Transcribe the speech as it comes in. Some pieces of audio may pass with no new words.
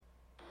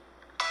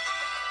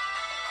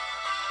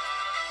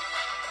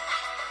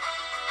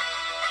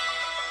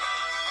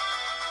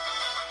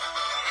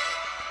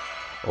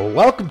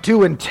Welcome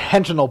to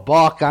Intentional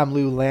Balk. I'm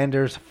Lou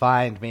Landers.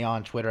 Find me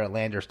on Twitter at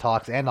Landers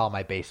Talks and all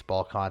my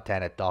baseball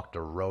content at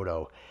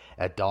drroto.com.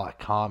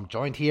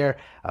 Joined here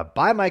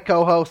by my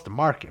co-host,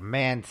 Mark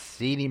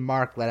Mancini.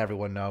 Mark, let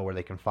everyone know where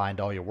they can find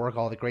all your work,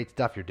 all the great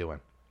stuff you're doing.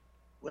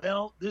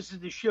 Well, this is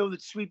the show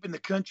that's sweeping the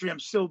country. I'm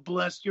so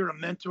blessed. You're a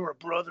mentor, a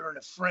brother, and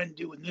a friend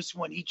doing this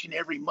one each and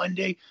every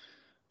Monday.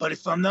 But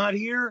if I'm not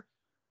here,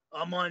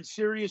 I'm on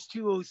Sirius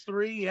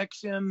 203,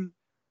 XM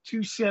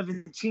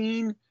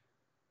 217.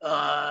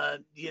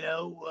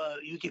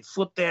 You can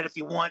flip that if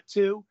you want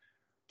to.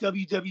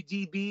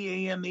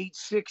 WWDB AM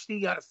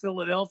 860 out of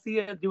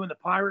Philadelphia, doing the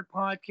Pirate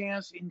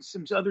Podcast in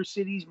some other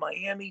cities,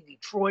 Miami,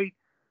 Detroit,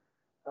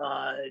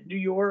 New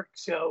York,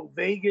 so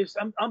Vegas.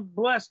 I'm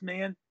blessed,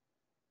 man.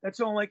 That's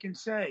all I can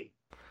say.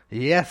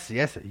 Yes,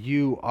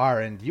 you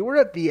are. And you were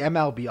at the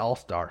MLB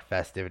All-Star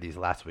festivities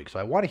last week, so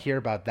I want to hear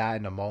about that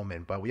in a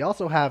moment. But we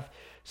also have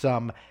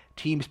some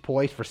teams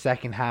poised for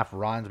second half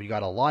runs. We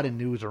got a lot of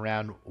news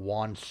around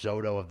Juan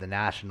Soto of the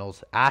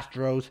Nationals.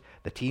 Astros,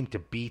 the team to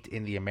beat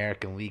in the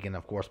American League. And,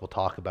 of course, we'll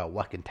talk about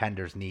what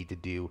contenders need to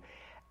do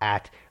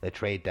at the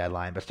trade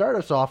deadline. But start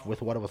us off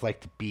with what it was like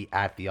to be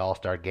at the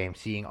All-Star game,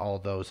 seeing all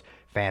those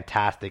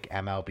fantastic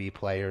MLB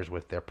players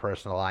with their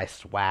personalized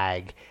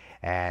swag.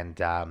 And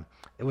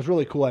it was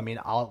really cool. I mean,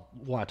 I'll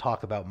want to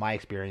talk about my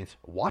experience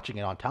watching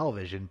it on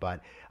television,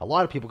 but a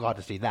lot of people got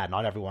to see that.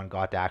 Not everyone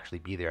got to actually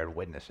be there and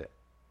witness it.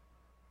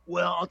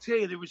 Well, I'll tell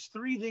you, there was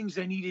three things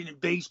I needed in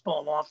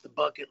baseball off the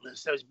bucket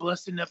list. I was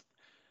blessed enough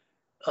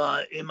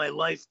in my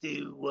life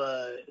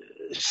to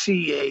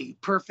see a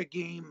perfect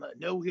game, a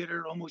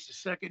no-hitter, almost a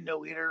second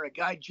no-hitter, a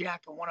guy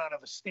jacking one out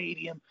of a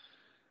stadium,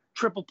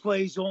 triple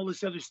plays, all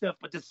this other stuff.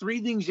 But the three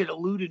things that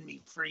eluded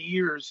me for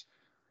years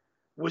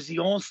was the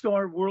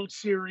All-Star, World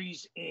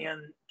Series,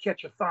 and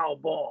catch a foul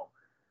ball.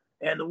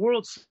 And the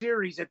World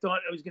Series, I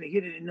thought I was going to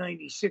hit it in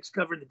 96,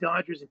 covering the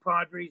Dodgers and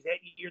Padres. That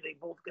year, they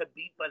both got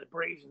beat by the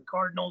Braves and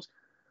Cardinals.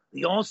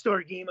 The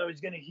All-Star game, I was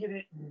going to hit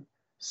it in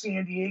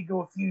San Diego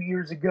a few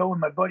years ago,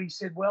 and my buddy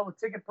said, well, the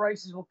ticket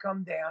prices will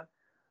come down.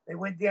 They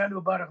went down to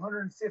about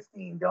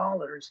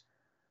 $115,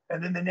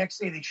 and then the next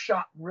day they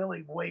shot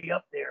really way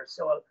up there.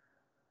 So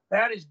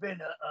that has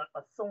been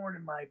a thorn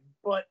in my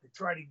butt to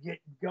try to get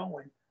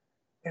going.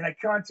 And I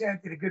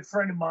contacted a good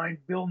friend of mine,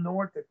 Bill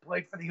North, that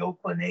played for the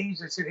Oakland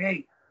A's. I said,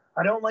 hey,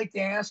 I don't like to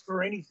ask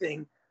for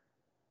anything,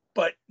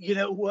 but you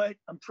know what?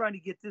 I'm trying to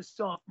get this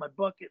off my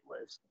bucket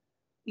list.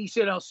 He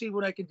said, I'll see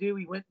what I can do.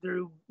 He went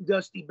through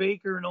Dusty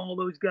Baker and all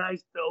those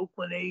guys, the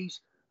Oakland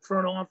A's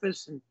front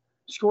office, and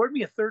scored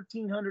me a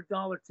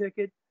 $1,300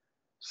 ticket,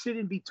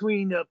 sitting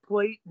between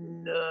plate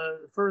and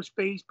first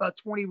base, about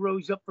 20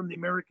 rows up from the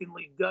American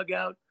League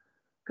dugout.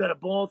 Got a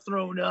ball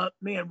thrown up.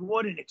 Man,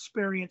 what an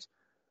experience.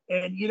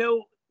 And, you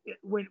know,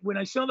 when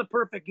I saw the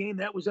perfect game,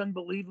 that was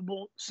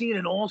unbelievable. Seeing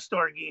an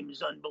all-star game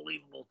is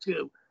unbelievable,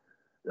 too.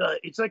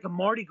 It's like a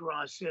Mardi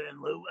Gras setting,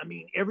 Lou. I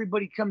mean,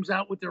 everybody comes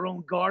out with their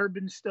own garb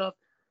and stuff.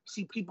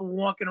 See people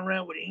walking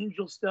around with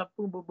angel stuff,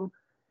 boom, boom, boom.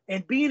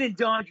 And being in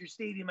Dodger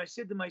Stadium, I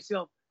said to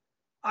myself,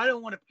 I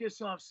don't want to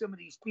piss off some of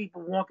these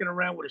people walking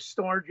around with a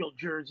Stargell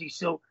jersey.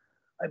 So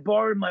I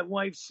borrowed my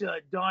wife's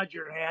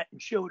Dodger hat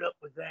and showed up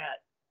with that.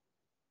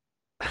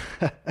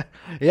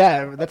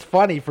 Yeah, that's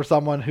funny for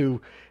someone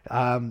who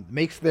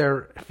makes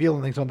their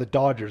feelings on the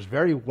Dodgers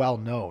very well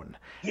known.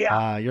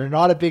 Yeah. You're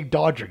not a big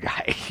Dodger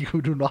guy.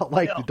 You do not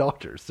like the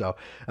Dodgers. So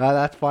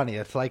that's funny.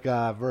 It's like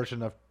a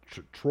version of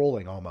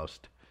trolling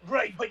almost.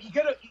 Right, but you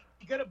gotta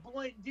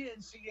blend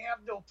in so you have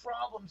no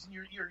problems, and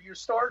your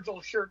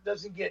Stargell shirt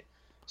doesn't get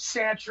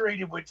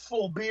saturated with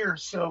full beer.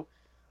 So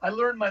I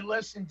learned my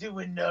lesson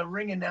doing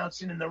ring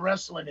announcing in the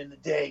wrestling in the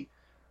day.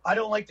 I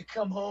don't like to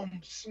come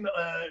home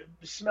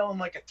smelling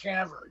like a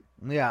tavern.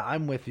 Yeah,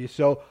 I'm with you.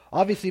 So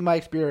obviously my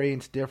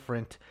experience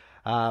different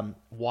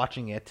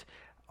watching it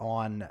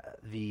on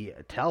the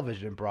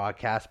television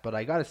broadcast, but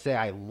I got to say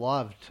I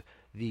loved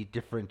the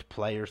different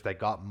players that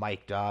got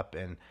mic'd up,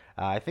 and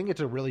I think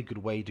it's a really good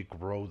way to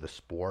grow the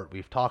sport.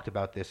 We've talked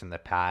about this in the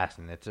past,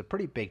 and it's a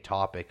pretty big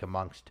topic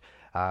amongst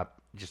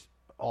just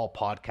all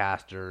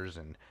podcasters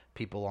and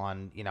people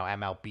on,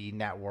 MLB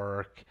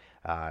Network,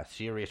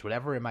 Sirius,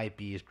 whatever it might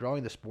be, is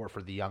growing the sport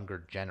for the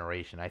younger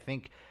generation. I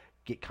think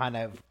kind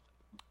of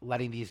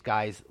letting these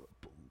guys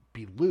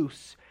be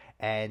loose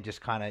and just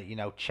kind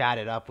of, chat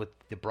it up with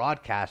the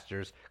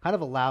broadcasters kind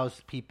of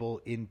allows people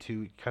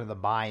into kind of the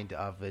mind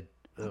of a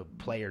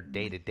player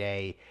day to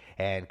day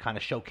and kind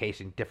of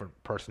showcasing different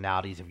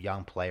personalities of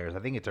young players. I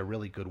think it's a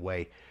really good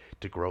way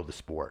to grow the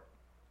sport.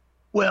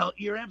 Well,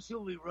 you're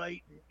absolutely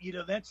right.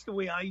 That's the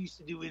way I used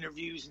to do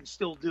interviews and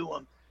still do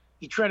them.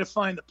 You try to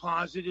find the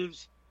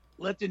positives,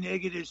 let the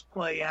negatives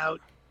play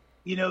out.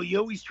 You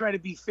always try to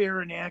be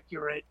fair and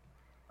accurate,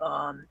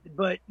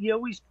 but you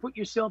always put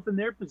yourself in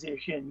their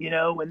position,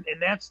 and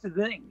that's the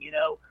thing.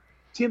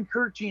 Tim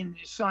Kurkjian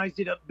sized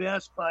it up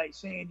best by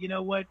saying, you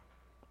know what,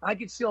 I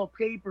could sell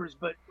papers,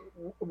 but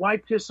why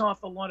piss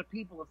off a lot of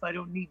people if I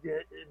don't need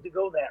to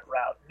go that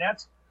route? And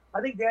I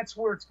think that's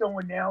where it's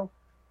going now.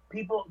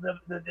 People,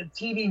 the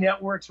TV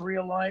networks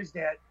realize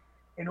that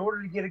in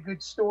order to get a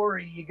good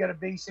story, you got to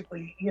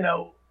basically,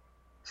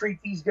 treat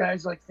these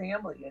guys like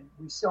family. And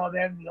we saw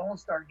that in the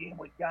All-Star game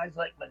with guys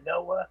like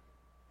Manoah,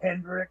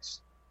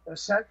 Hendricks,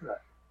 etc.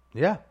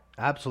 Yeah,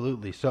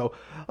 absolutely. So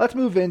let's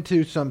move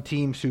into some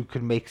teams who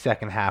could make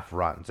second half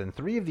runs. And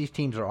three of these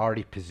teams are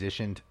already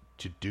positioned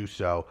to do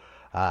so.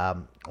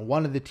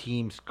 One of the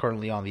teams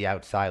currently on the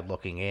outside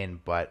looking in,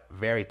 but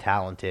very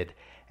talented,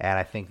 and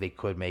I think they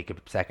could make a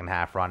second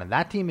half run. And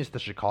that team is the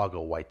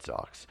Chicago White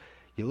Sox.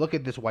 You look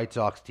at this White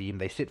Sox team,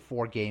 they sit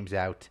 4 games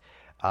out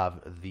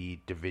of the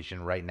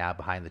division right now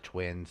behind the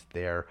Twins.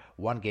 They're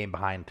 1 game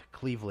behind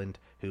Cleveland,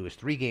 who is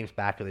 3 games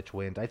back of the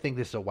Twins. I think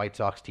this is a White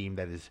Sox team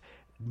that is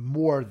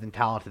more than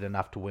talented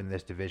enough to win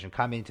this division.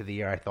 Coming into the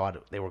year, I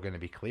thought they were going to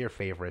be clear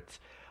favorites.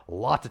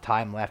 Lots of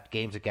time left,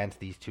 games against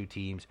these two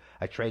teams.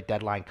 A trade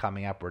deadline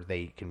coming up where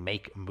they can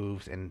make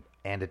moves and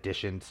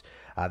additions.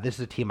 This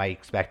is a team I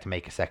expect to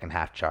make a second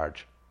half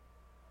charge.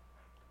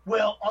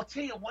 Well, I'll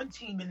tell you one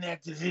team in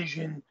that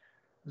division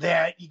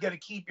that you got to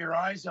keep your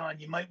eyes on.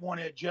 You might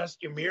want to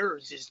adjust your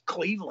mirrors is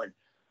Cleveland.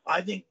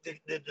 I think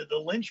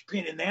the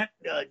linchpin in that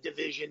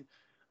division,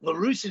 La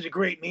Russa is a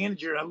great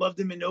manager. I loved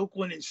him in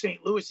Oakland and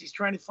St. Louis. He's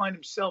trying to find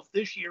himself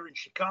this year in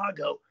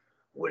Chicago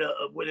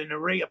with an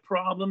array of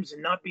problems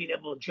and not being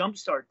able to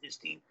jumpstart this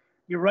team.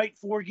 You're right,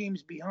 4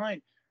 games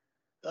behind.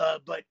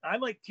 But I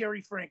like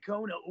Terry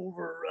Francona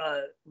over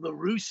La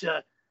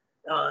Russa.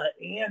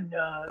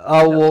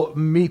 Well,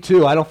 me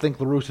too. I don't think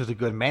La Russa is a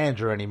good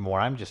manager anymore.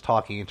 I'm just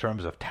talking in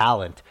terms of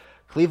talent.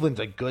 Cleveland's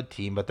a good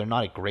team, but they're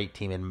not a great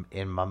team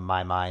in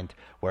my mind,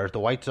 whereas the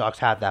White Sox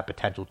have that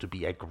potential to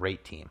be a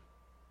great team.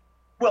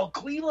 Well,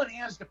 Cleveland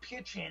has the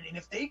pitch in, and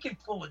if they can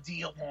pull a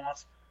deal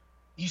off,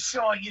 you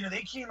saw,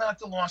 they came out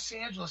to Los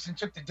Angeles and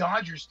took the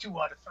Dodgers 2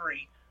 out of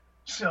 3.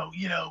 So,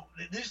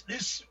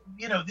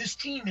 this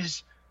team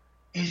is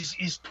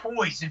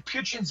poised, and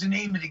pitching's the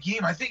name of the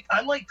game. I think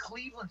I like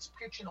Cleveland's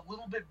pitching a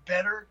little bit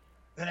better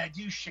than I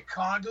do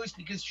Chicago's,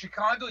 because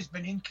Chicago's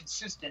been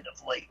inconsistent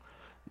of late.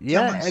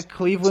 Yeah,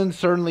 Cleveland's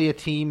certainly a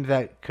team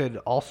that could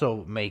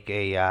also make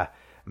a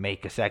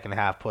second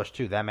half push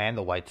too. Them and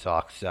the White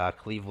Sox.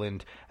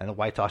 Cleveland and the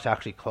White Sox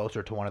actually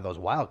closer to one of those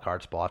wild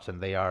card spots than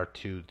they are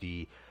to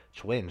the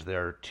Twins.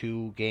 They're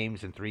 2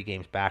 games and 3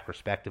 games back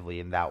respectively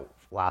in that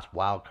last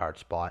wild card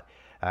spot,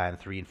 and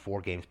 3 and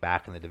 4 games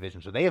back in the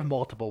division. So they have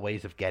multiple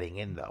ways of getting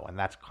in though, and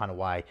that's kind of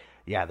why,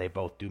 they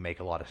both do make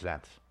a lot of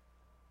sense.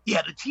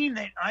 Yeah, the team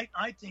that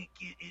I think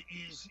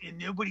is, and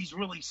nobody's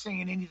really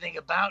saying anything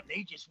about, and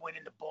they just went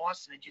into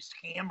Boston and just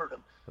hammered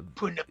them,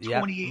 putting up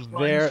 28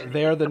 runs.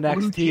 They're the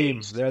next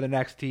team. They're the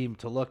next team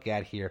to look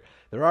at here.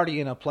 They're already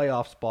in a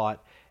playoff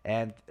spot,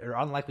 and they're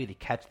unlikely to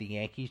catch the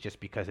Yankees just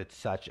because it's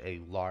such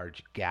a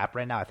large gap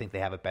right now. I think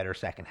they have a better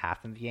second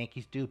half than the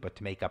Yankees do, but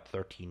to make up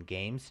 13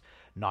 games,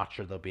 not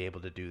sure they'll be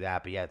able to do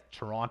that. But yeah,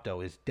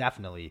 Toronto is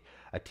definitely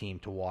a team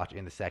to watch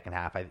in the second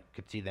half. I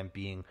could see them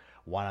being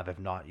one of, if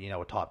not,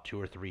 a top 2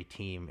 or 3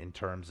 team in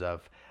terms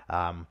of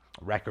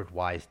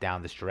record-wise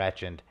down the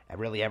stretch. And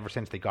really ever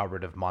since they got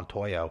rid of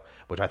Montoyo,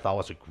 which I thought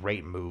was a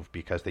great move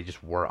because they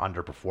just were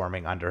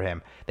underperforming under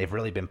him, they've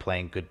really been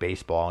playing good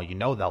baseball. The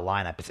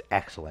lineup is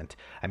excellent.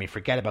 I mean,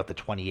 forget about the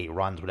 28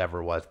 runs, whatever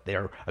it was.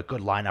 They're a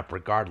good lineup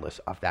regardless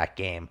of that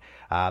game.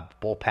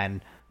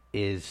 Bullpen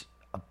is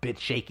a bit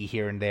shaky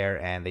here and there,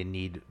 and they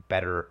need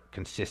better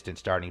consistent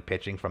starting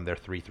pitching from their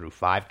 3 through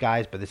 5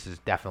 guys, but this is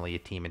definitely a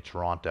team in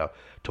Toronto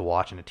to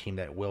watch, and a team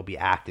that will be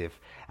active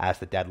as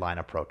the deadline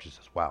approaches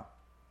as well.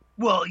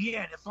 Well,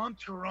 yeah, and if I'm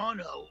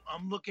Toronto,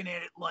 I'm looking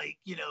at it like,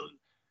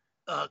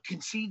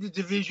 concede the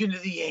division to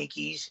the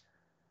Yankees.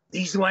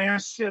 These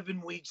last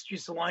 7 weeks,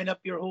 just line up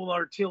your whole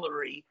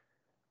artillery,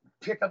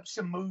 pick up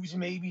some moves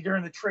maybe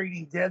during the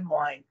trading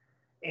deadline,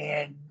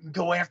 and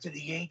go after the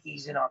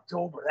Yankees in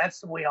October. That's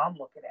the way I'm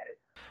looking at it.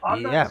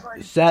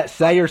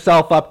 Set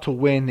yourself up to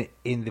win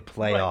in the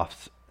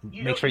playoffs.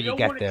 Right. Make sure you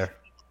get there.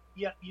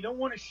 You don't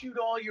want to shoot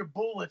all your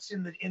bullets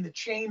in the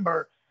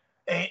chamber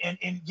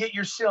and get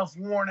yourself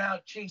worn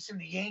out chasing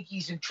the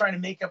Yankees and trying to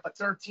make up a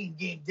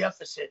 13-game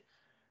deficit.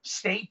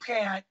 Stay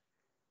pat,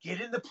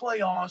 get in the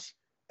playoffs,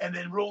 and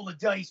then roll the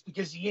dice,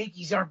 because the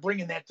Yankees aren't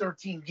bringing that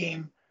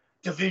 13-game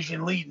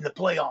division lead in the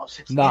playoffs.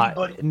 It's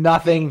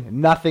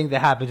nothing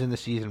that happens in the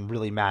season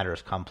really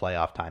matters come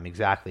playoff time.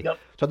 Exactly. Yep.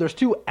 So there's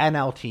 2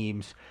 NL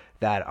teams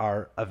that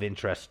are of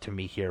interest to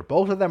me here.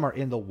 Both of them are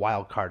in the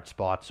wild card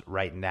spots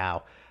right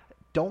now.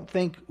 Don't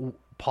think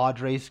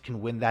Padres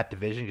can win that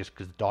division just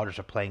because the Dodgers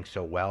are playing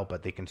so well,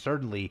 but they can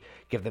certainly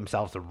give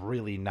themselves a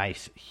really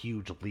nice,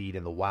 huge lead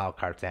in the wild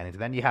card standings.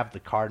 And then you have the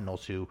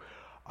Cardinals, who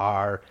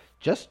are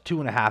just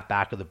 2.5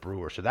 back of the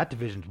Brewers, so that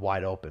division's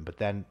wide open. But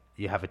then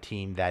you have a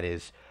team that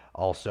is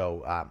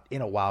also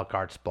in a wild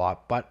card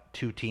spot, but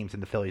two teams in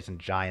the Phillies and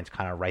Giants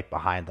kind of right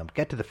behind them.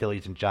 Get to the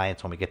Phillies and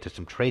Giants when we get to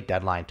some trade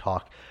deadline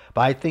talk,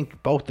 but I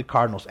think both the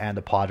Cardinals and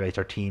the Padres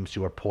are teams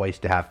who are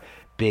poised to have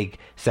big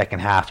second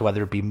halves,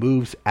 whether it be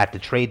moves at the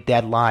trade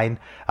deadline.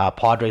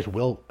 Padres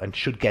will and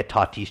should get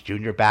Tatis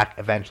Jr. back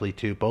eventually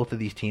too. Both of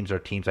these teams are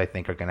teams I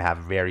think are going to have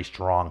very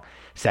strong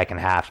second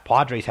halves.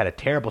 Padres had a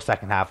terrible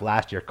second half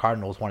last year.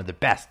 Cardinals one of the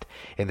best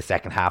in the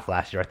second half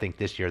last year. I think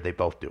this year they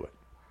both do it.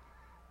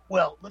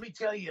 Well, let me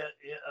tell you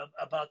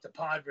about the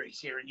Padres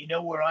here. And you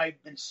know where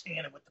I've been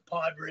standing with the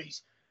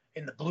Padres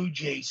and the Blue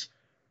Jays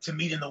to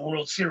meet in the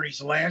World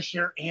Series last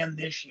year and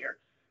this year.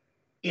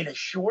 In a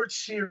short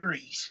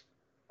series,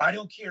 I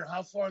don't care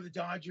how far the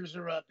Dodgers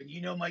are up, and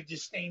you know my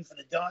disdain for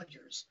the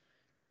Dodgers.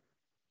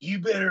 You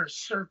better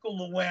circle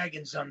the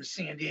wagons on the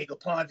San Diego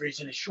Padres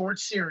in a short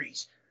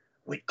series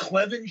with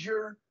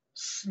Clevinger,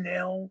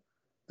 Snell,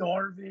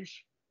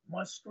 Darvish,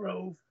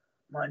 Musgrove,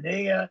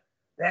 Manaea,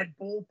 that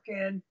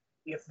bullpen.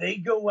 If they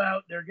go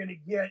out, they're going to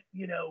get,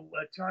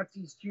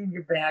 Tatis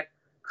Jr. back.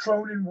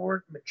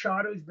 Cronenworth,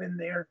 Machado's been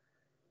there.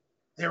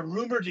 They're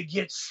rumored to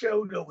get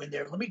Soto in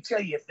there. Let me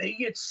tell you, if they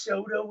get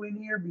Soto in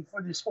here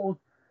before this whole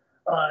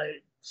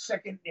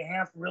second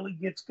half really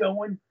gets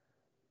going,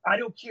 I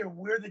don't care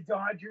where the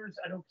Dodgers,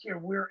 I don't care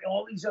where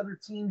all these other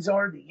teams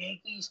are, the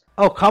Yankees.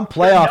 Oh, come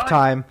playoff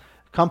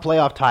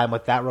time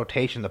with that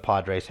rotation the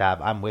Padres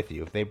have, I'm with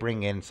you. If they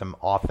bring in some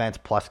offense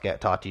plus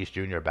get Tatis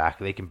Jr. back,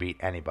 they can beat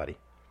anybody.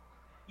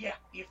 Yeah,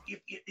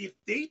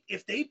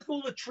 if they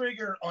pull a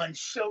trigger on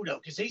Soto,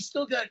 because they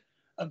still got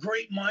a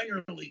great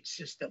minor league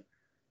system,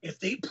 if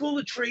they pull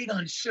a trade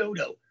on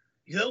Soto,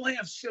 they'll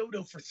have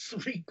Soto for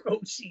 3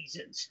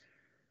 postseasons.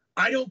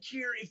 I don't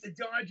care if the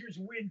Dodgers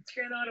win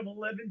 10 out of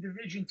 11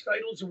 division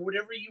titles or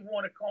whatever you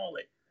want to call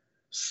it.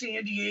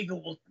 San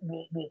Diego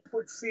will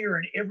put fear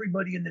in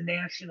everybody in the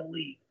National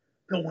League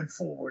going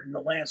forward in the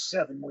last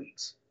 7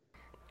 weeks.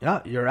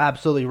 Yeah, you're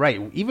absolutely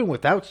right. Even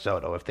without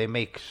Soto, if they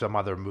make some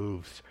other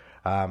moves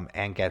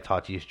and get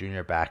Tatis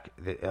Jr. back,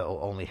 it'll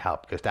only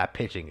help because that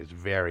pitching is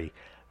very,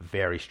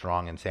 very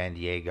strong in San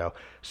Diego.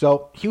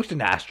 So, Houston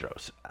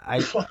Astros.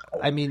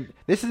 I mean,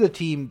 this is a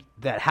team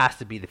that has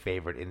to be the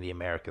favorite in the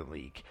American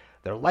League.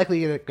 They're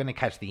likely going to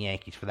catch the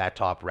Yankees for that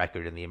top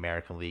record in the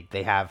American League.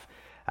 They have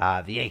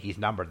the Yankees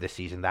numbered this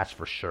season, that's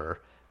for sure.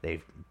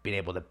 They've been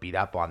able to beat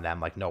up on them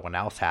like no one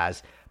else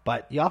has.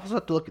 But you also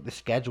have to look at the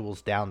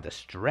schedules down the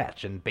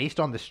stretch. And based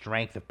on the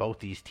strength of both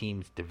these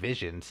teams'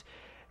 divisions,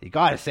 you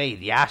got to say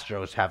the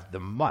Astros have the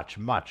much,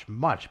 much,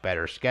 much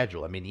better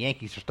schedule. I mean, the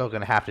Yankees are still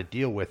going to have to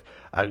deal with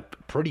a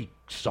pretty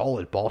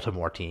solid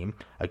Baltimore team,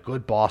 a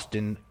good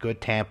Boston, good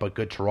Tampa,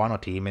 good Toronto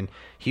team. And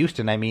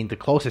Houston, I mean, the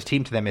closest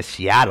team to them is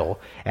Seattle,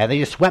 and they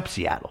just swept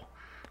Seattle.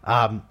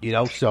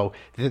 So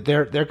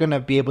they're going to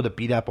be able to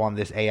beat up on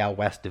this AL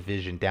West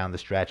division down the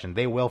stretch, and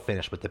they will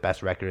finish with the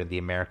best record in the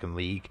American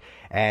League.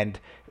 And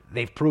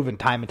they've proven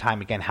time and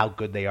time again how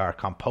good they are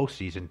come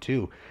postseason,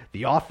 too.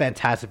 The offense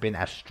hasn't been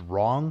as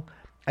strong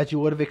as you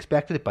would have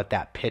expected, but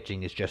that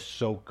pitching is just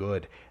so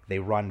good. They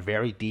run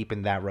very deep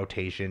in that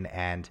rotation,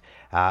 and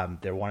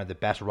they're one of the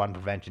best run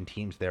prevention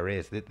teams there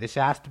is. This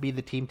has to be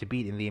the team to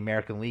beat in the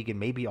American League and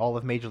maybe all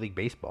of Major League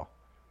Baseball.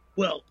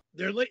 Well,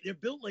 they're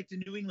built like the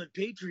New England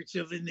Patriots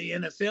of in the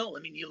NFL.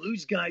 I mean, you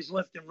lose guys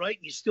left and right,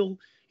 and you still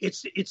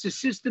it's a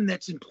system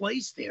that's in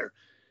place there.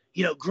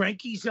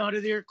 Greinke's out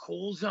of there,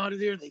 Cole's out of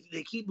there.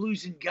 They keep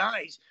losing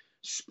guys.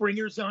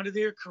 Springer's out of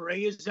there,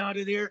 Correa's out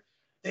of there.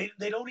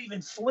 They don't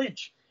even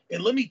flinch.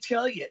 And let me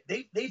tell you,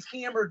 they've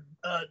hammered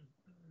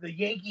the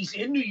Yankees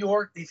in New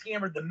York. They've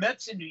hammered the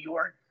Mets in New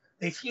York.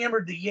 They've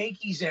hammered the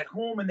Yankees at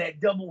home in that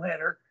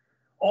doubleheader.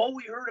 All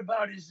we heard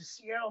about is the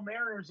Seattle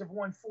Mariners have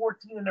won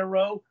 14 in a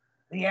row.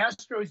 The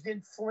Astros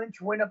didn't flinch,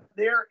 went up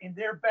there in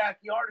their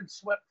backyard and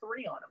swept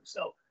 3 on them.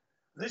 So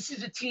this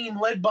is a team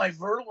led by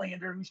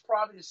Verlander, who's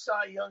probably the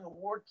Cy Young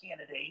Award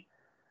candidate.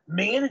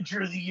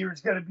 Manager of the year is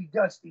going to be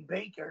Dusty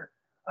Baker.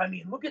 I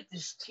mean, look at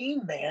this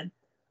team, man.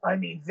 I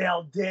mean,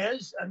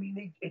 Valdez. I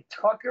mean,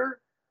 Tucker.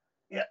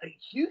 Yeah,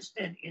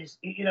 Houston is.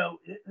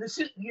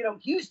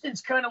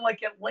 Houston's kind of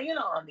like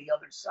Atlanta on the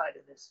other side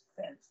of this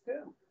fence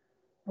too.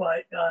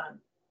 But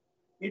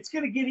it's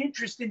going to get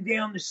interesting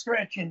down the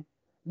stretch. And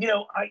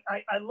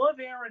I love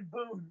Aaron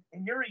Boone,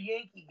 and you're a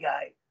Yankee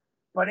guy,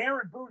 but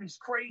Aaron Boone is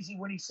crazy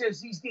when he says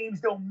these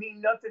games don't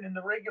mean nothing in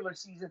the regular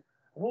season.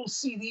 We'll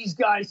see these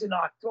guys in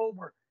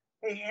October.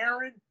 Hey,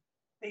 Aaron.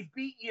 They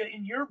beat you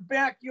in your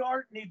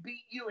backyard, and they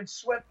beat you and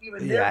swept you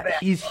in their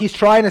backyard. He's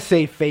trying to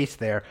save face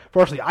there.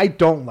 Personally, I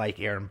don't like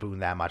Aaron Boone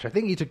that much. I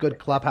think he's a good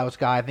clubhouse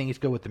guy. I think he's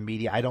good with the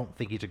media. I don't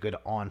think he's a good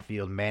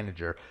on-field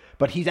manager.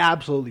 But he's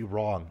absolutely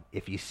wrong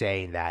if he's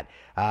saying that.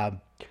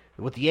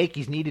 What the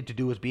Yankees needed to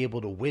do was be able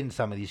to win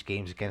some of these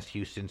games against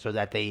Houston so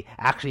that they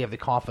actually have the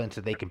confidence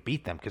that they can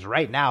beat them. Because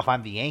right now, if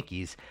I'm the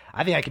Yankees,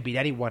 I think I can beat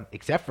anyone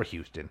except for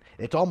Houston.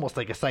 It's almost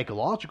like a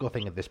psychological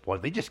thing at this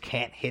point. They just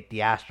can't hit the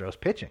Astros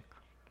pitching.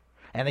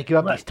 And they give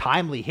up these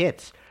timely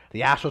hits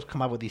The Astros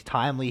come up with these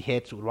timely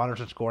hits with runners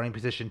in scoring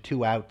position,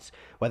 2 outs,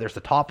 whether it's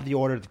the top of the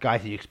order, the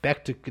guys that you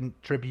expect to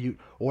contribute,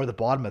 or the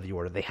bottom of the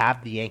order. They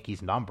have the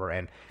Yankees number,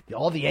 and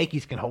all the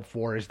Yankees can hope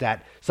for is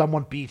that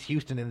someone beats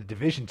Houston in the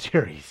division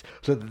series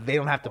so that they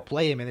don't have to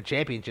play him in the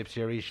championship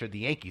series should the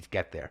Yankees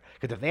get there.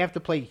 Because if they have to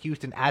play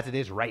Houston as it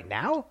is right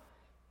now,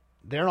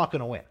 they're not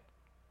going to win.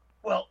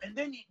 Well, and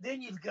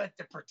then you've got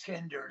the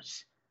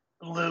pretenders,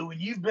 Lou,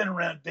 and you've been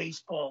around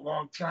baseball a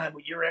long time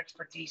with your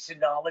expertise and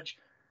knowledge.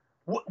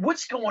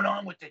 What's going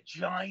on with the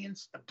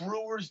Giants, the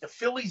Brewers, the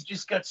Phillies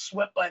just got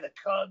swept by the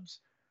Cubs?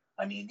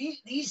 I mean,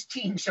 these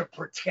teams are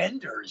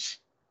pretenders.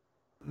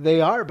 They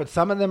are, but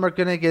some of them are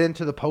going to get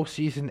into the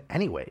postseason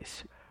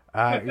anyways.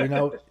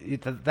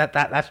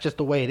 That's just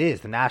the way it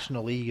is. The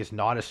National League is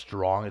not as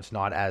strong. It's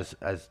not as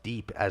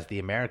deep as the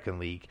American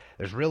League.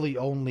 There's really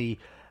only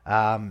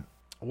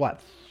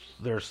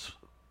there's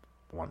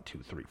 1, 2,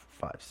 3,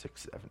 4, 5,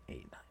 6, 7, 8,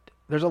 9.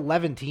 There's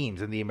 11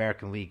 teams in the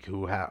American League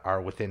who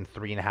are within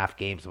 3.5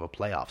 games of a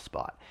playoff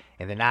spot.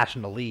 In the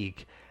National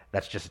League,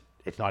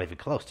 it's not even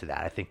close to that.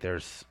 I think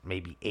there's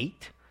maybe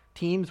 8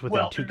 teams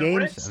within 2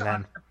 games, and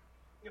then.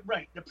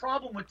 Right. The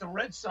problem with the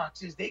Red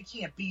Sox is they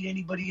can't beat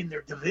anybody in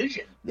their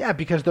division. Yeah,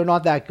 because they're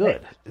not that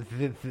good.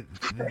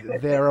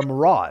 They're a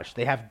mirage.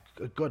 They have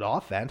a good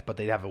offense, but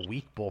they have a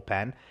weak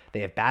bullpen. They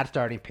have bad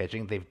starting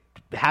pitching. They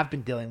have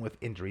been dealing with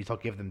injuries. I'll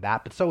give them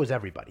that, but so is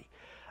everybody.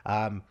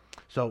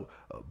 So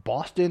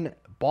Boston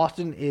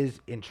is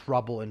in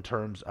trouble in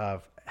terms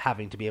of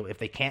having to be able, if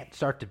they can't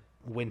start to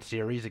win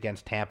series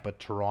against Tampa,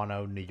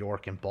 Toronto, New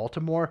York, and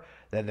Baltimore,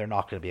 then they're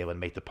not going to be able to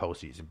make the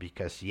postseason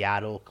because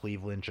Seattle,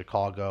 Cleveland,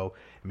 Chicago,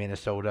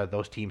 Minnesota,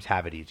 those teams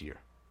have it easier.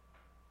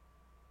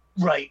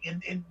 Right,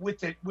 and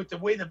with the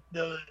way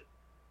the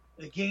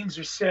games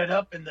are set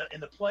up in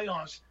the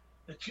playoffs,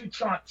 the 2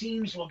 top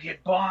teams will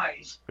get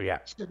buys. Yeah.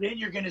 So then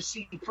you're going to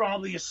see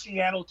probably a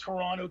Seattle,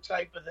 Toronto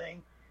type of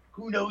thing.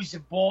 Who knows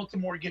if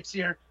Baltimore gets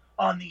there?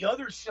 On the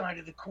other side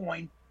of the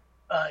coin,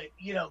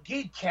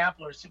 Gabe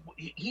Kapler,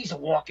 he's a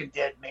walking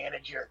dead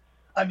manager.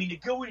 I mean, to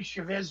go into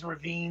Chavez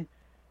Ravine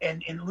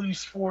and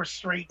lose 4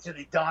 straight to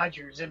the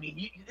Dodgers. I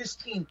mean, this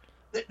team,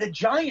 the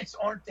Giants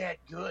aren't that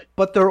good.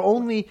 But they're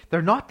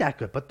not that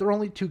good, but they're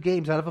only 2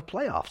 games out of a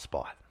playoff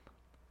spot.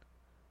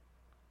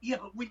 Yeah,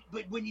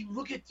 but when you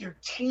look at their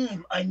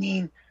team, I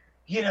mean,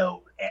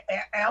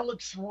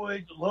 Alex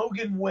Wood,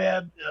 Logan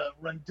Webb,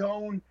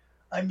 Rondon,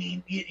 I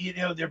mean,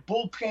 their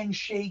bullpen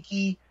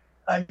shaky.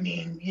 I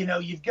mean,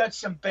 you've got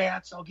some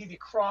bats. I'll give you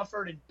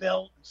Crawford and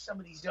Belt and some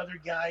of these other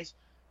guys,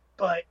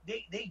 but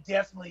they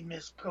definitely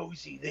miss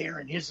Posey there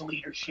and his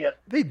leadership.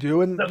 They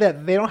do, and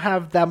they don't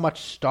have that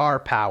much star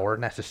power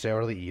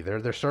necessarily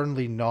either. They're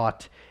certainly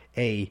not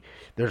a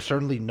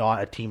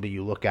team that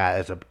you look at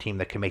as a team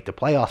that can make the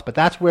playoffs, but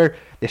that's where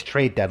this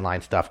trade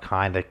deadline stuff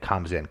kind of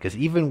comes in, because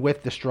even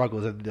with the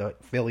struggles of the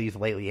Phillies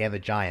lately and the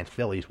Giants,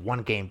 Phillies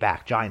 1 game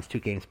back, Giants 2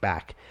 games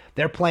back,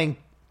 they're playing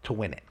to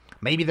win it.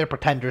 Maybe they're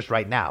pretenders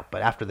right now,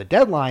 but after the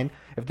deadline,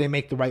 if they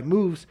make the right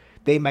moves,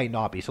 they might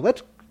not be. So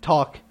let's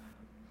talk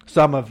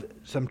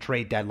some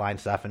trade deadline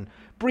stuff and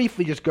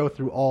briefly just go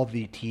through all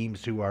the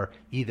teams who are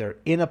either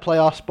in a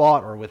playoff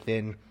spot or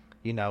within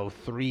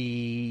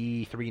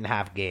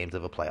 3.5 games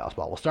of a playoff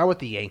spot. We'll start with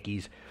the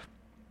Yankees.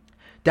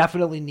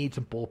 Definitely need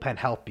some bullpen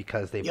help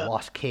because they've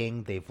lost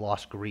King, they've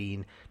lost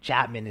Green,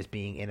 Chapman is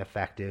being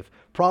ineffective.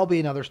 Probably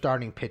another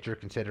starting pitcher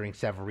considering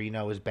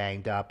Severino is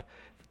banged up.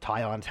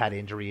 Taillon's had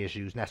injury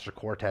issues. Nestor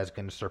Cortez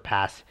going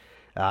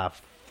to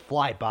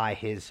fly by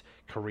his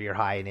career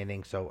high in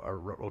innings, so a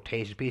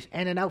rotation piece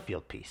and an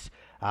outfield piece.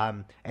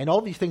 And all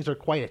these things are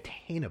quite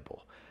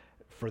attainable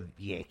for the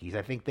Yankees.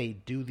 I think they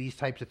do these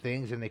types of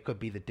things, and they could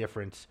be the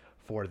difference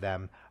for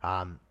them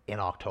in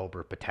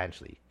October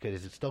potentially.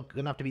 Because is it still good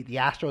enough to beat the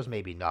Astros?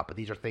 Maybe not, but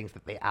these are things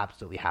that they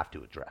absolutely have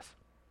to address.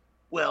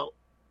 Well,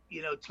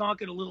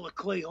 talking a little of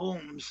Clay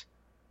Holmes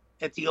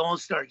at the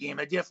All-Star game,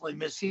 I definitely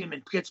miss him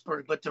in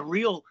Pittsburgh, but the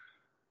real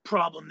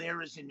problem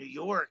there is in New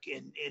York,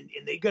 and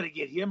they got to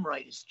get him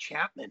right, is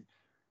Chapman.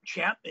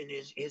 Chapman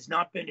has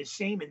not been the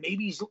same, and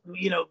maybe he's,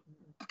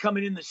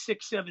 coming in the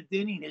 6th, 7th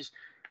inning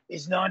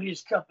is not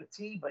his cup of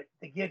tea, but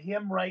to get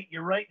him right,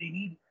 you're right,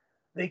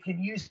 they can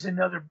use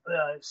another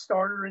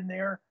starter in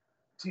there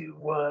to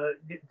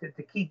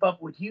keep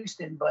up with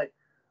Houston, but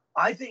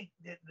I think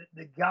that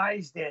the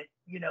guys that,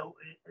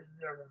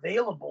 are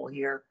available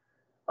here,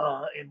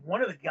 and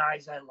one of the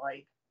guys I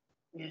like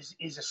is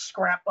a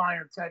scrap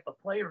iron type of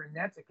player, and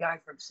that's a guy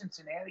from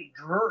Cincinnati,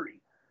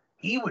 Drury.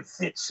 He would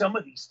fit some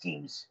of these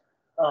teams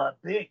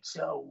big.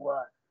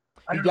 So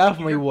he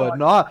definitely would.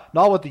 Not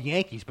with the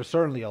Yankees, but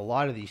certainly a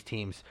lot of these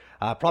teams.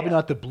 Probably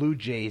not the Blue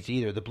Jays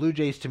either. The Blue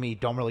Jays, to me,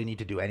 don't really need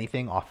to do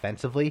anything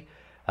offensively.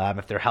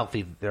 If they're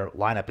healthy, their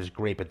lineup is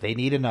great, but they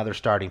need another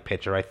starting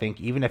pitcher. I think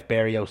even if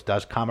Berrios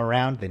does come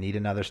around, they need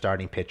another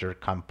starting pitcher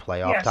come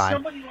playoff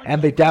time. Like and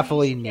they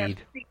definitely Luis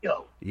need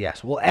Castillo.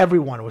 Yes, well,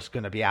 everyone was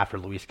going to be after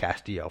Luis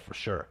Castillo for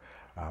sure.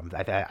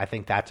 I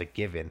think that's a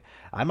given.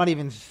 I'm not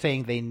even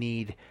saying they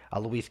need a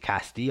Luis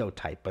Castillo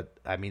type, but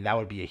I mean that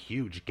would be a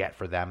huge get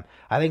for them.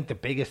 I think the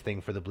biggest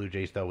thing for the Blue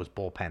Jays though is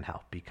bullpen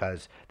help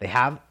because they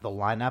have the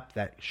lineup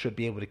that should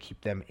be able to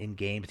keep them in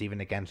games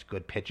even against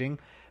good pitching.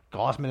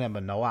 Gausman and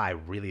Manoah I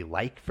really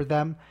like for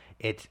them.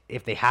 It's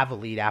if they have a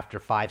lead after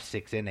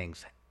 5-6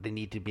 innings, they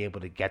need to be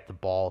able to get the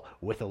ball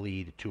with a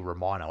lead to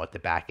Romano at the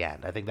back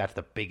end. I think that's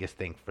the biggest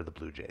thing for the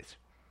Blue Jays.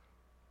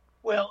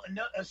 Well,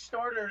 a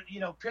starter,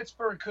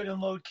 Pittsburgh could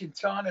unload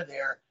Quintana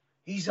there.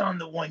 He's on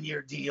the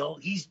 1-year deal.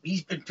 He's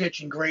been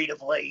pitching great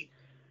of late.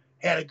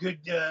 Had a good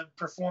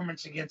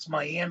performance against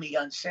Miami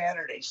on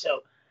Saturday.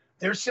 So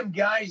there's some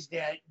guys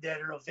that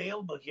are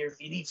available here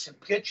if you need some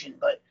pitching.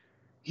 But,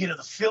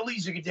 the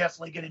Phillies are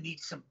definitely going to need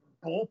some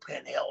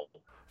bullpen help.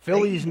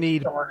 Phillies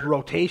need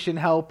rotation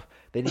help.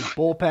 They need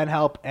bullpen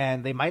help,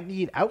 and they might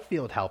need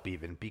outfield help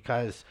even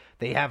because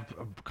they have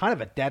kind of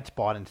a dead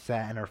spot in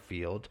center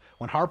field.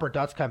 When Harper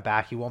does come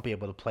back, he won't be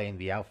able to play in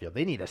the outfield.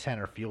 They need a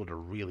center fielder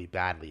really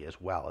badly as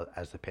well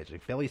as the pitching.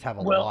 Phillies have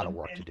a lot of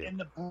work to do. And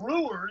the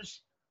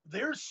Brewers,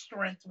 their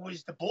strength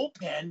was the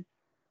bullpen.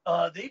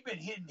 They've been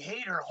hitting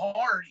Hader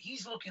hard.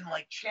 He's looking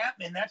like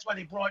Chapman. That's why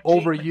they brought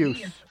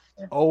overuse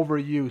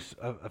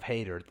of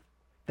Hader.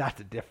 That's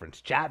the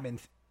difference.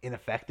 Chapman's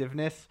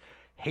ineffectiveness,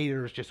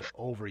 Hader's just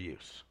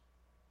overuse.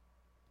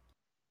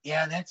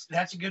 Yeah,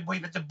 that's a good way.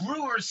 But the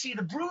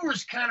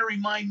Brewers kind of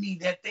remind me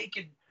that they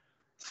could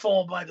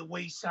fall by the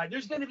wayside.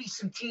 There's going to be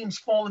some teams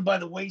falling by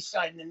the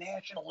wayside in the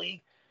National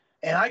League,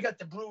 and I got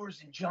the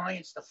Brewers and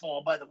Giants to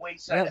fall by the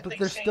wayside. Yeah, but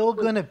there's still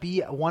going to be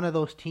one of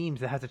those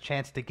teams that has a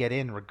chance to get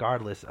in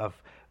regardless of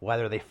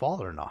whether they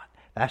fall or not.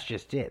 That's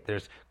just it.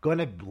 There's going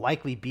to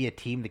likely be a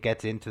team that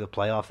gets into the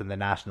playoffs in the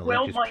National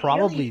League who's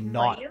probably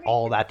not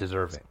all that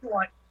deserving.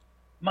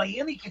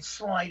 Miami could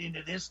slide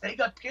into this. They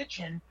got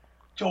pitching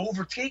to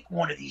overtake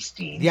one of these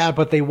teams. Yeah,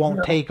 but they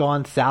won't take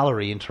on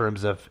salary in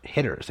terms of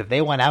hitters. If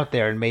they went out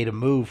there and made a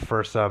move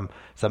for some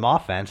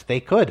offense, they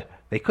could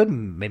make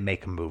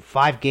a move.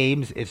 5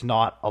 games is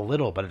not a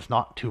little, but it's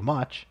not too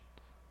much.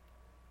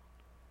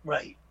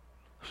 Right.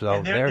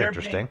 So they're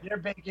interesting. They're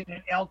banking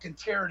in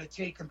Alcantara to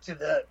take them to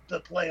the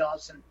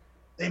playoffs, and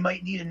they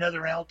might need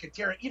another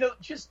Alcantara.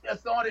 Just a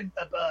thought in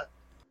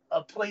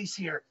a place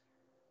here.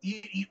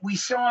 We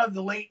saw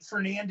the late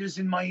Fernandez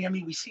in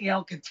Miami. We see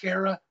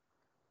Alcantara.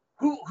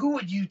 Who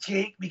would you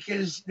take?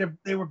 Because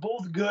they were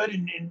both good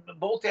and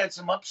both had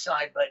some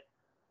upside. But,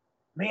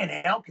 man,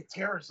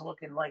 Alcantara's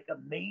looking like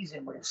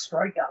amazing with his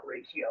strikeout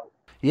ratio.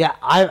 Yeah,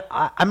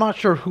 I'm not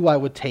sure who I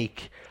would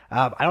take.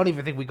 I don't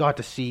even think we got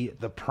to see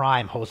the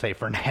prime Jose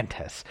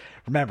Fernandez.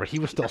 Remember, he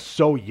was still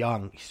so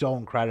young, so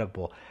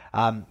incredible.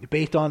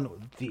 Based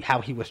on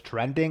how he was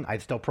trending,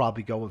 I'd still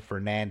probably go with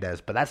Fernandez.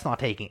 But that's not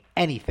taking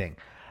anything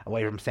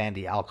away from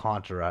Sandy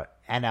Alcantara.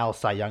 NL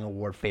Cy Young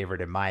Award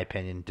favorite, in my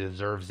opinion,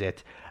 deserves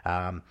it.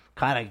 Kind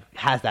of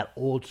has that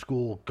old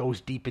school,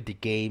 goes deep into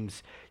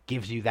games,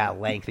 gives you that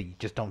length that you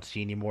just don't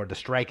see anymore. The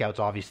strikeouts,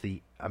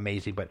 obviously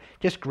amazing, but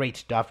just great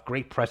stuff,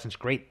 great presence,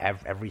 great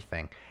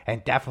everything,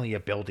 and definitely a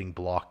building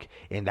block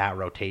in that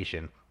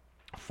rotation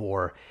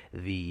for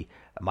the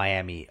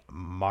Miami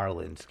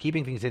Marlins.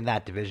 Keeping things in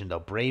that division, though,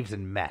 Braves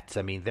and Mets,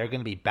 I mean, they're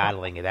going to be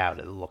battling it out,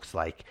 it looks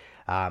like.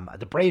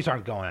 The Braves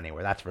aren't going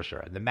anywhere, that's for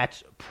sure. The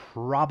Mets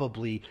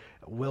probably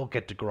will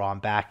get DeGrom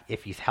back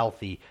if he's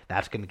healthy.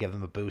 That's going to give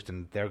them a boost,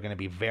 and they're going to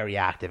be very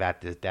active at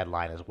this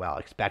deadline as well.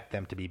 Expect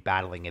them to be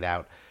battling it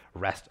out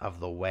rest of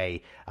the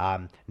way,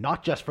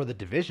 not just for the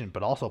division,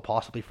 but also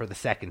possibly for the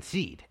second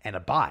seed and a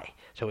bye.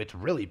 So it's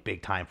really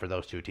big time for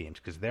those two teams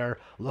because they're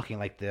looking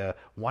like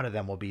one of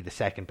them will be the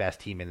second best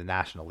team in the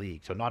National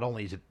League. So not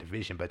only is it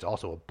division, but it's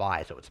also a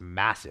bye, so it's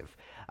massive.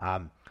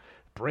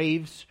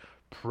 Braves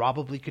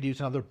probably could use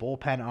another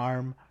bullpen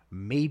arm,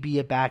 maybe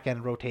a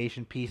back-end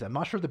rotation piece. I'm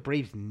not sure the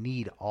Braves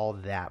need all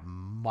that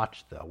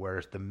much, though,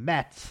 whereas the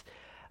Mets,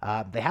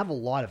 they have a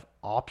lot of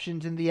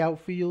options in the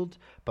outfield,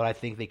 but I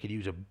think they could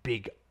use a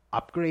big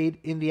upgrade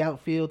in the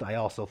outfield. I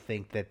also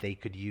think that they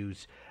could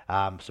use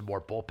some more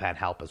bullpen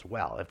help as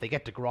well. If they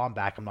get DeGrom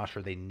back, I'm not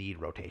sure they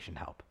need rotation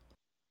help.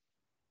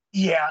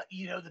 Yeah,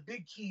 the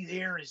big key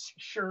there is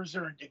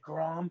Scherzer and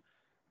DeGrom,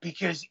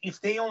 because if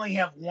they only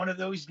have one of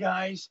those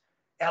guys,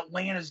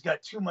 Atlanta's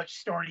got too much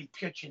starting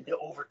pitching to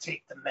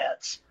overtake the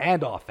Mets.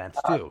 And offense,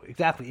 too.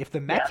 Exactly. If the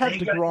Mets have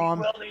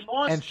DeGrom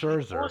and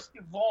Scherzer. They lost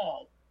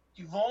Duvall.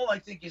 Duvall, I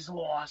think, is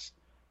lost.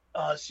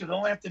 So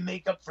they'll have to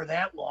make up for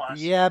that loss.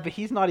 Yeah, but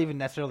he's not even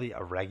necessarily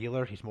a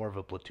regular. He's more of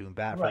a platoon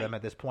bat for them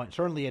at this point.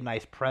 Certainly a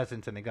nice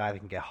presence and a guy that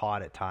can get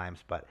hot at times,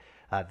 but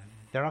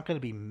they're not going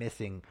to be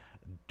missing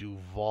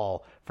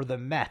Duvall. For the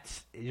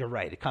Mets, you're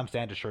right. It comes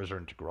down to Scherzer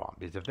and DeGrom.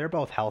 Because if they're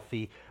both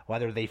healthy,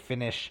 whether they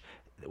finish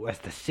as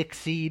the 6th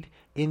seed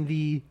in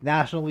the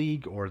National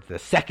League or the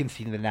 2nd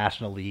seed in the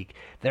National League,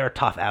 they're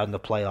tough out in the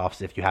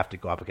playoffs if you have to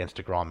go up against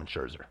DeGrom and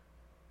Scherzer.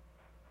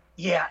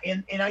 Yeah,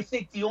 and I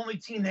think the only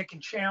team that can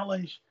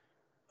challenge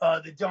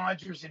the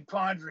Dodgers and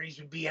Padres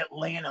would be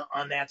Atlanta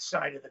on that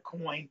side of the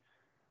coin.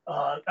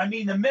 I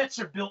mean, the Mets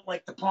are built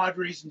like the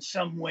Padres in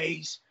some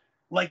ways.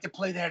 like to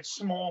play that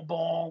small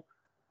ball.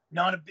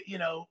 Not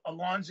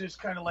Alonso's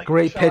kind of like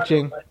great Machado,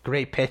 pitching. but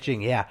Great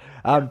pitching. Yeah.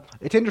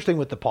 It's interesting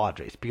with the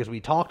Padres because we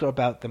talked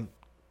about them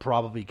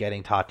probably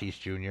getting Tatis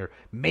Jr.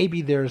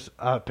 Maybe there's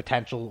a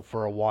potential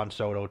for a Juan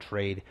Soto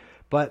trade.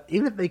 But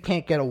even if they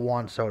can't get a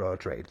Juan Soto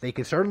trade, they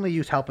can certainly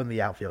use help in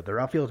the outfield. Their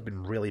outfield has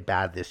been really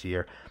bad this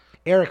year.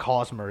 Eric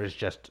Hosmer is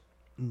just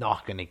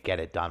not going to get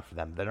it done for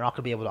them. They're not going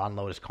to be able to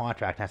unload his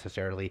contract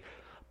necessarily.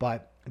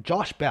 But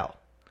Josh Bell,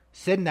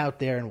 sitting out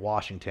there in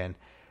Washington,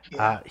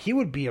 he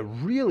would be a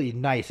really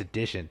nice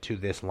addition to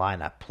this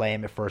lineup. Play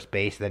him at first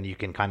base, then you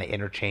can kind of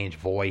interchange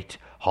Voit,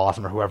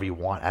 Hosmer, whoever you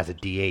want as a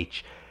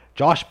DH.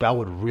 Josh Bell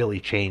would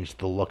really change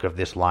the look of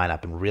this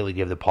lineup and really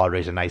give the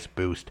Padres a nice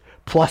boost.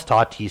 Plus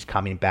Tatis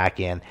coming back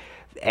in,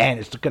 and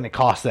it's going to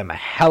cost them a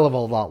hell of a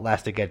lot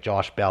less to get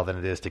Josh Bell than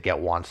it is to get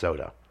Juan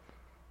Soto.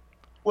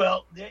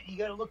 Well, you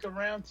got to look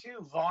around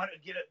too.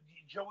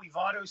 Joey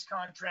Votto's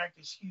contract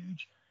is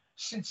huge.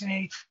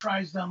 Cincinnati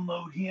tries to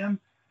unload him.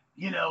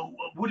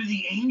 What do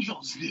the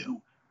Angels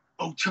do?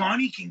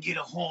 Ohtani can get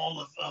a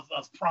haul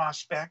of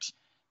prospects.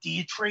 Do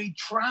you trade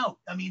Trout?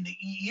 I mean,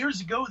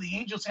 years ago, the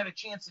Angels had a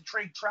chance to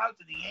trade Trout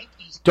to the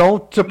Yankees.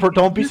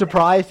 Don't be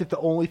surprised if the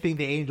only thing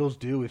the Angels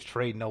do is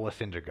trade Noah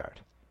Syndergaard.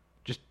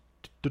 Just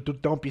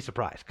don't be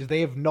surprised because they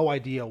have no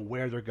idea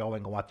where they're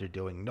going and what they're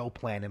doing. No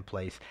plan in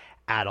place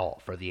at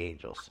all for the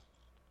Angels.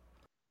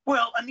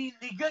 Well, I mean,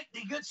 they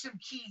got some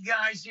key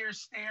guys here,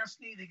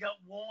 Stastny. They got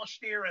Walsh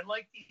there. I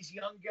like these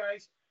young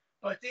guys,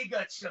 but they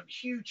got some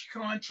huge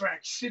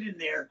contracts sitting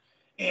there.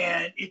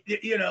 And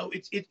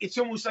it's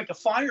almost like a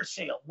fire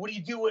sale. What do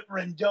you do with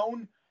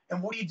Rendon,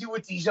 and what do you do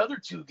with these other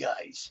two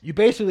guys? You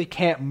basically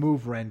can't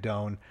move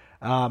Rendon.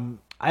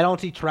 I don't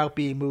see Trout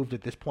being moved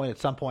at this point. At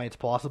some point, it's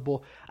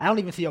possible. I don't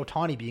even see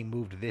Ohtani being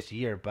moved this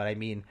year. But I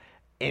mean,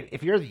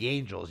 if you're the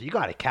Angels, you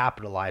got to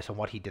capitalize on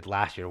what he did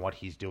last year and what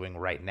he's doing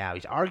right now.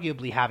 He's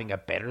arguably having a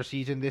better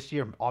season this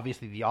year.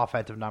 Obviously, the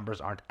offensive numbers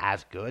aren't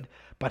as good,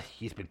 but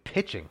he's been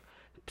pitching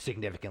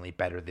significantly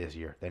better this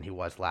year than he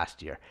was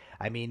last year.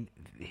 I mean,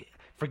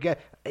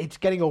 it's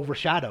getting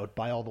overshadowed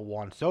by all the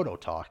Juan Soto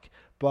talk,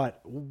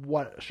 but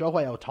what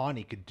Shohei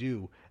Ohtani could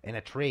do in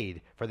a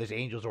trade for this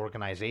Angels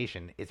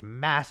organization is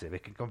massive.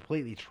 It can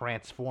completely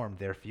transform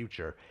their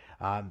future.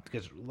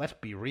 Because let's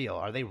be real,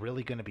 are they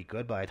really going to be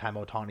good by the time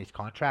Ohtani's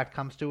contract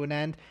comes to an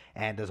end?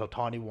 And does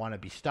Ohtani want to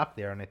be stuck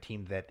there on a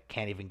team that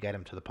can't even get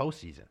him to the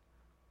postseason?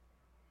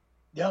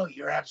 No,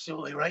 you're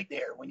absolutely right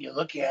there. When you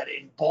look at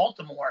it, and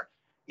Baltimore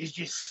is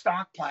just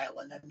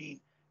stockpiling. I mean,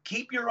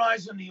 keep your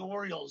eyes on the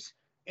Orioles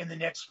in the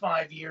next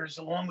 5 years,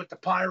 along with the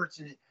Pirates.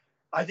 And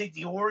I think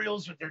the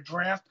Orioles with their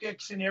draft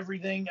picks and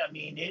everything, I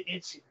mean,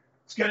 it's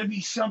going to be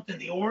something.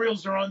 The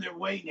Orioles are on their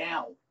way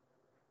now.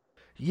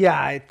 Yeah,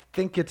 I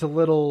think it's a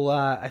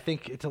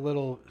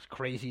little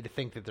crazy to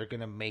think that they're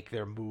going to make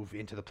their move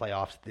into the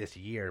playoffs this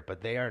year,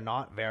 but they are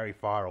not very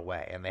far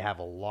away, and they have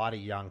a lot of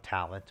young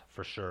talent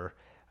for sure.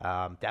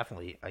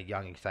 Definitely a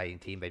young, exciting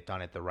team. They've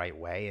done it the right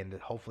way, and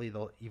hopefully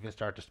they'll even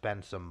start to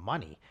spend some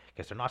money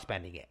because they're not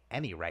spending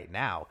any right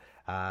now.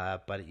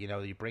 But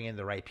you bring in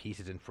the right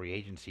pieces in free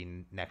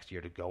agency next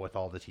year to go with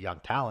all this young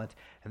talent,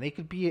 and they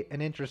could be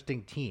an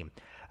interesting team.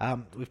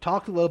 We've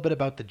talked a little bit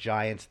about the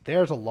Giants.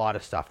 There's a lot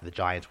of stuff the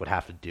Giants would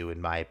have to do,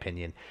 in my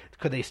opinion.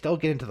 Could they still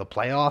get into the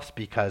playoffs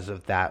because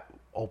of that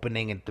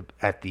opening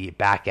at the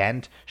back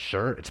end?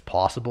 Sure, it's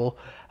possible.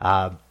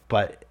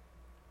 But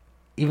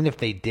even if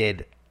they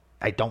did,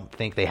 I don't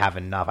think they have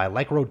enough. I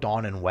like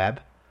Rodon and Webb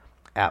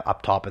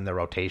up top in the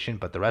rotation,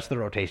 but the rest of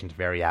the rotation is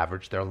very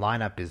average. Their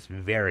lineup is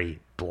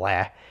very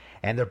bleh,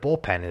 and their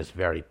bullpen is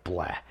very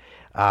bleh.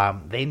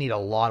 They need a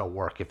lot of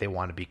work if they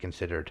want to be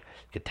considered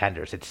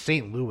contenders. It's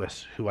St.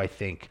 Louis who I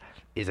think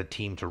is a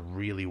team to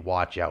really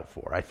watch out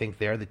for. I think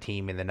they're the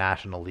team in the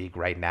National League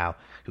right now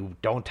who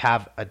don't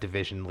have a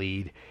division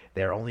lead.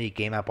 They're only a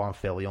game up on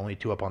Philly, only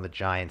 2 up on the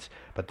Giants,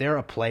 but they're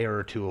a player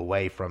or 2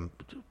 away from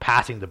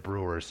passing the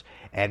Brewers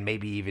and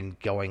maybe even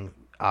going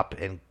up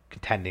and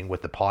contending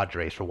with the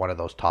Padres for one of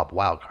those top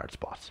wildcard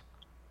spots.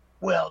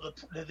 Well,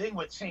 the thing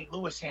with St.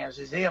 Louis has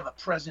is they have a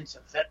presence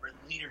of veteran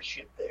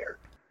leadership there.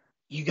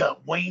 You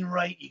got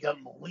Wainwright, you got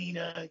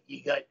Molina,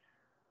 you got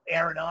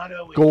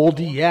Arenado.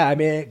 Goldie, yeah. I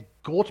mean,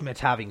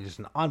 Goldschmidt's having just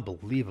an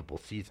unbelievable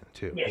season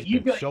too. Yeah, you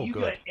got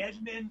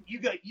Edman, you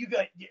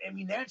got. I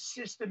mean, that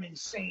system in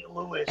St.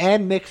 Louis,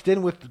 and mixed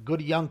in with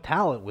good young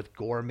talent with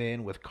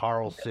Gorman, with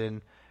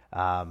Carlson,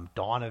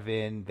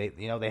 Donovan.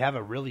 They have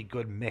a really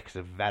good mix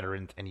of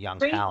veterans and young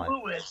talent.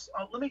 St. Louis.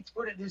 Let me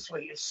put it this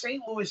way: if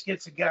St. Louis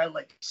gets a guy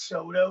like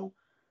Soto,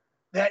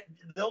 that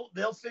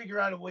they'll figure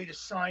out a way to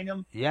sign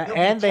him. Yeah,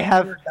 and they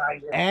have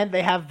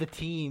the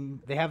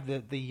team. They have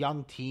the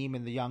young team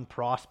and the young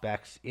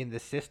prospects in the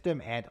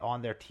system and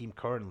on their team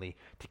currently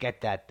to get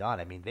that done.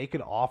 I mean, they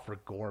could offer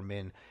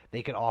Gorman,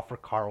 they could offer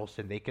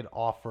Carlson, they could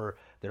offer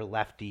their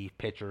lefty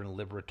pitcher in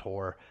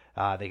Liberator.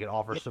 They could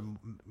offer some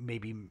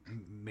maybe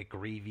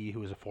McGreevy,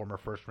 who is a former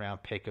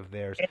first-round pick of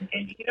theirs.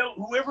 And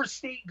whoever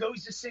state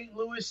goes to St.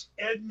 Louis,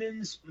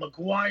 Edmonds,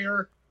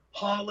 McGuire,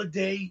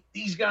 Holiday,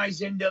 these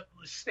guys end up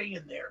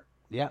staying there.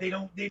 Yeah,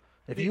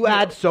 If you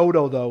add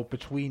Soto, though,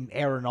 between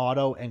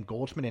Arenado and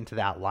Goldschmidt into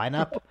that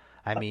lineup,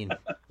 I mean,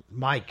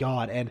 my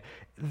God. And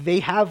they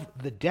have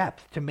the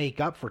depth to make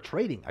up for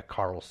trading a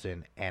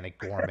Carlson and a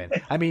Gorman.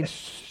 I mean,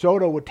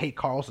 Soto would take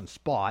Carlson's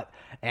spot,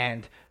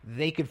 and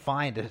they could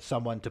find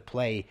someone to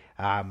play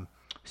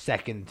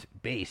second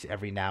base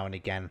every now and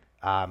again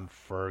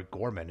for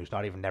Gorman, who's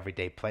not even an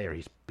everyday player.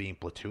 He's being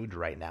platooned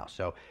right now.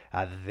 So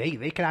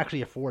they can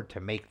actually afford to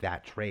make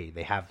that trade.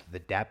 They have the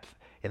depth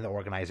in the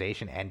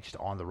organization and just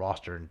on the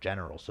roster in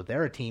general. So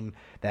they're a team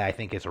that I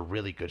think is a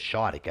really good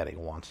shot at getting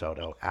Juan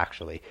Soto,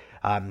 actually.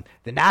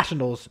 The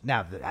Nationals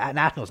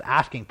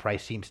asking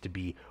price seems to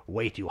be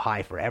way too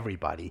high for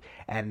everybody.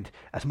 And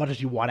as much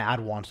as you want to add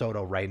Juan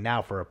Soto right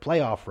now for a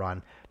playoff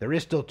run, there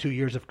is still 2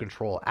 years of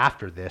control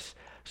after this.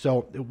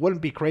 So it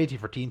wouldn't be crazy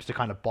for teams to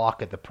kind of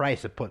balk at the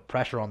price and put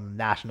pressure on the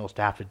Nationals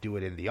to have to do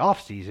it in the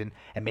offseason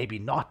and maybe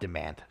not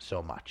demand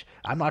so much.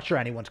 I'm not sure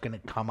anyone's going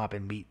to come up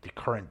and meet the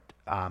current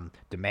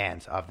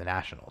demands of the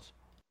Nationals.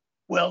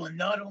 Well, and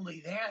not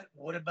only that,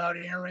 what about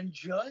Aaron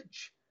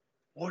Judge?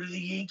 What do the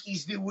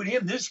Yankees do with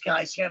him? This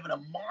guy's having a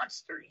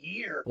monster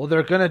year. Well,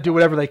 they're going to do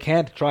whatever they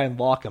can to try and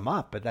lock him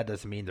up, but that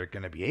doesn't mean they're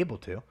going to be able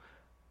to.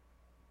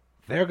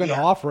 They're going to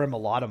offer him a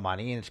lot of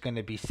money, and it's going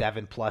to be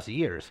 7+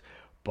 years.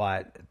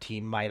 But a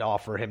team might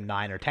offer him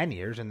 9 or 10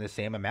 years and the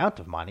same amount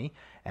of money,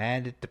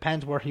 and it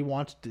depends where he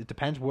wants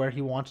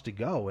to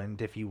go,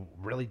 and if he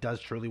really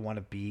does truly want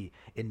to be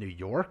in New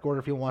York, or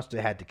if he wants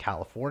to head to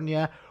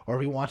California, or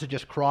if he wants to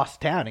just cross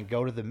town and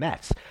go to the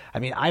Mets. I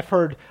mean, I've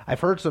heard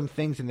some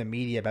things in the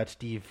media about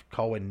Steve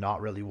Cohen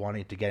not really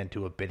wanting to get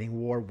into a bidding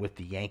war with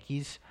the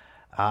Yankees,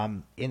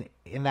 in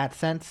that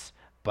sense,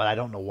 but I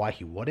don't know why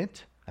he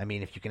wouldn't. I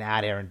mean, if you can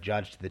add Aaron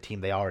Judge to the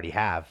team they already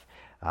have.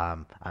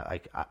 I'm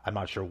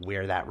not sure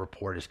where that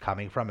report is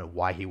coming from and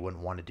why he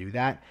wouldn't want to do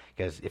that,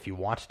 because if he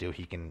wants to,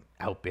 he can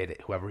outbid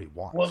whoever he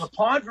wants. Well, the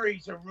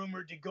Padres are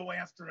rumored to go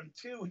after him,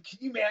 too. And can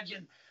you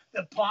imagine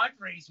the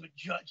Padres with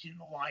Judge in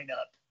the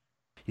lineup?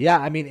 Yeah,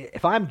 I mean,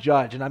 if I'm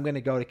Judge and I'm going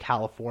to go to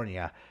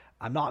California,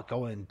 I'm not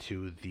going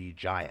to the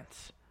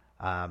Giants.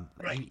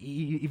 Right.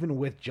 Even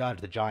with Judge,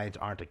 the Giants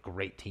aren't a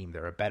great team.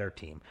 They're a better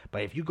team.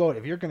 But you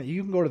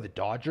can go to the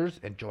Dodgers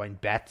and join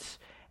Betts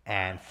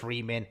and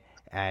Freeman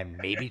and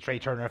maybe Trey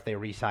Turner if they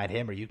re-sign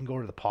him, or you can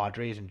go to the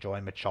Padres and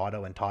join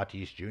Machado and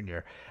Tatis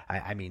Jr.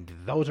 I mean,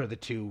 those are the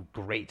two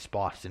great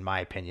spots, in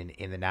my opinion,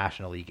 in the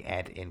National League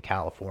and in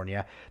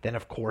California. Then,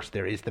 of course,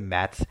 there is the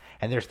Mets,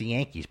 and there's the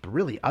Yankees. But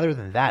really, other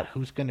than that,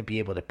 who's going to be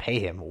able to pay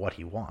him what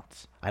he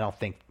wants? I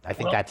think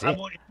that's it.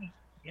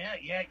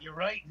 Yeah, you're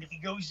right. And if he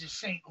goes to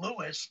St.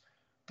 Louis,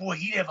 boy,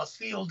 he'd have a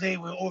field day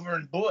over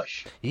in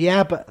Busch.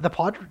 Yeah, but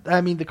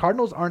the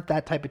Cardinals aren't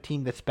that type of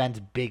team that spends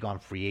big on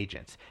free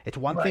agents. It's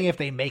one thing if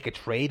they make a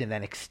trade and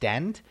then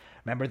extend.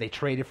 Remember, they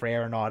traded for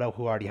Arenado,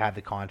 who already had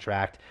the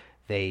contract.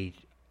 They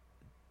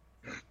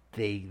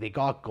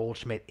got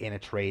Goldschmidt in a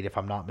trade, if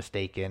I'm not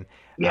mistaken.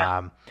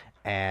 Yeah.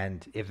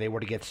 And if they were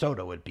to get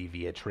Soto, it'd be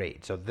via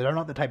trade. So they're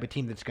not the type of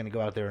team that's going to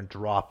go out there and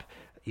drop,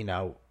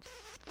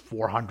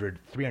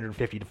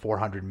 350 to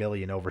 400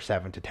 million over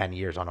 7 to 10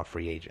 years on a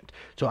free agent.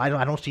 So I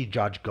don't see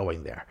Judge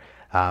going there.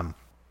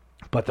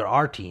 But there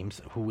are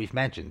teams who we've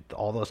mentioned,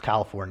 all those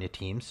California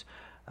teams.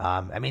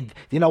 I mean,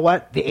 you know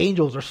what? The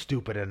Angels are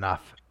stupid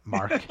enough,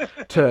 Mark,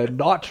 to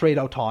not trade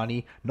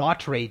Ohtani, not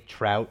trade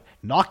Trout,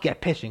 not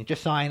get pitching,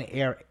 just sign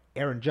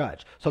Aaron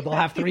Judge. So they'll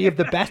have 3 of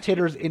the best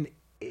hitters in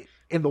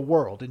the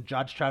world, in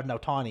Judge, Trout, and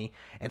Ohtani,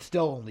 and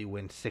still only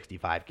win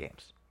 65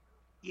 games.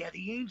 Yeah,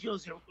 the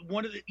Angels are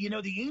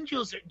the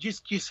Angels are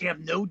just have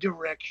no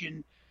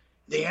direction.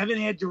 They haven't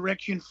had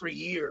direction for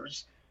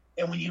years.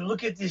 And when you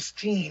look at this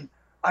team,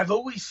 I've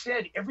always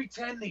said every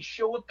time they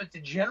show up at the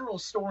general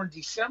store in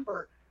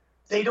December,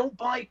 they don't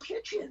buy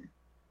pitching.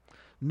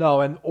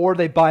 No, or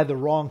they buy the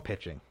wrong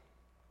pitching.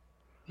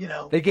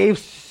 They gave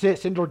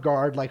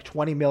Syndergaard like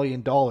 $20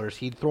 million.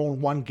 He'd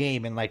thrown one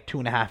game in like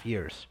 2.5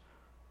 years.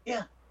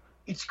 Yeah,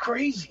 it's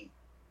crazy.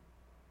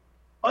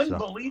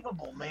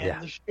 Unbelievable, man, yeah.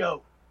 The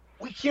show.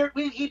 We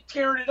keep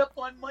tearing it up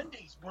on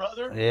Mondays,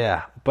 brother.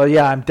 Yeah, but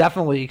yeah, I'm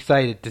definitely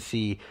excited to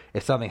see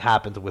if something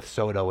happens with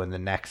Soto in the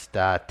next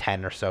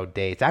 10 or so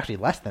days. It's actually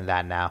less than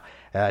that now.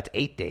 It's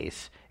 8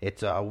 days.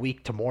 It's a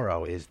week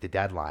tomorrow is the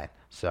deadline.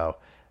 So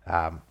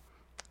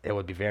it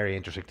would be very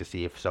interesting to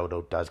see if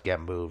Soto does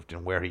get moved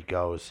and where he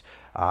goes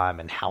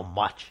and how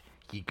much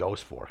he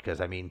goes for.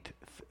 Because, I mean,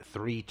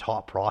 3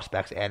 top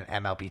prospects and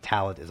MLB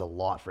talent is a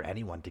lot for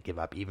anyone to give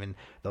up, even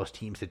those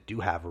teams that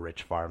do have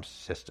rich farm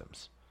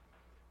systems.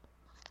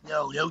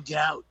 No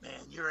doubt, man.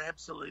 You're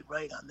absolutely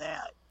right on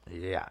that.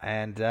 Yeah,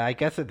 and I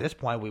guess at this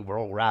point we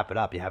will wrap it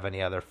up. You have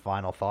any other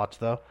final thoughts,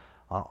 though,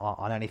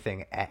 on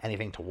anything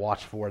to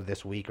watch for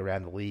this week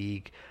around the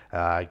league?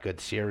 Good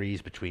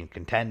series between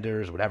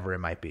contenders, whatever it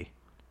might be.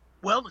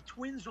 Well, the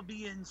Twins will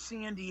be in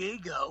San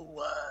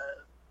Diego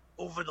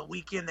over the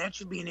weekend. That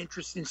should be an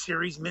interesting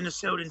series,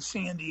 Minnesota and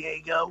San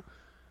Diego.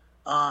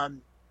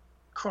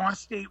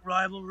 Cross-state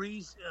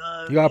rivalries.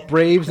 You got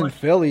Braves and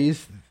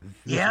Phillies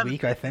this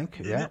week, I think.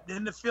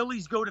 Then the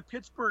Phillies go to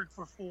Pittsburgh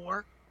for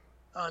 4.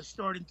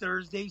 starting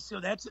Thursday. So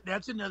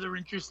that's another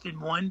interesting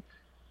one.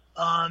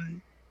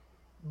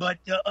 But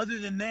other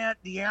than that,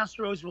 the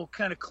Astros will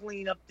kind of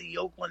clean up the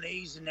Oakland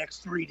A's the next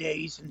 3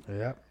 days,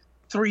 and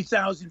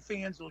 3,000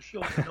 fans will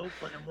show up in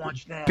Oakland and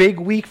watch that. Big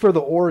week for the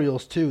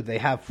Orioles, too. They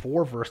have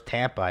 4 versus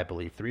Tampa, I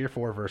believe, 3 or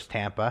 4 versus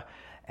Tampa,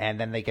 and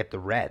then they get the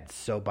Reds.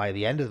 So by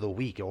the end of the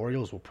week, the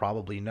Orioles will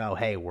probably know,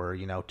 hey, we're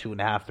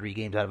 2.5, 3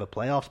 games out of a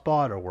playoff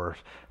spot, or we're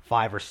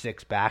 5 or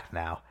 6 back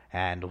now.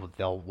 And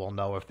we'll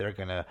know if they're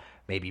going to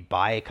maybe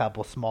buy a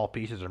couple small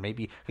pieces, or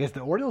maybe because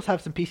the Orioles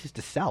have some pieces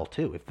to sell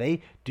too. If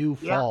they do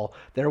fall,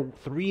 they're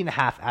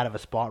 3.5 out of a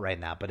spot right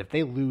now. But if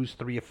they lose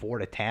 3 or 4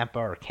 to Tampa,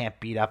 or can't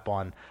beat up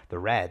on the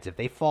Reds, if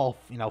they fall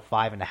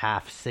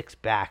 5.5, 6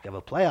 back of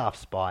a playoff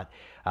spot,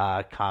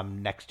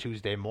 come next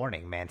Tuesday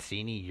morning,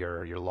 Mancini,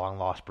 your long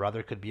lost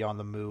brother, could be on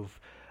the move.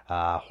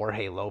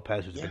 Jorge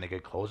Lopez, who's been a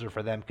good closer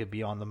for them, could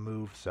be on the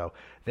move. So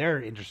they're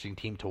an interesting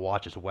team to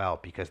watch as well,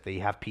 because they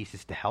have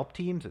pieces to help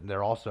teams, and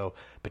they're also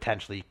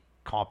potentially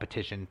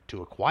competition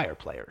to acquire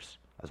players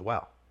as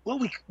well. Well,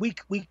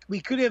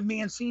 we could have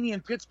Mancini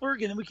in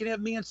Pittsburgh, and then we could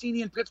have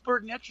Mancini in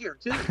Pittsburgh next year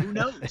too. Who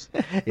knows?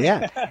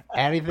 Yeah,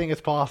 anything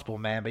is possible,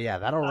 man. But yeah,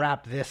 that'll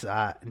wrap this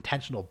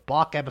Intentional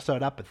Buck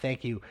episode up. But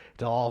thank you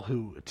to all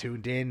who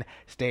tuned in,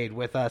 stayed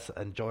with us,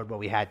 enjoyed what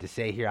we had to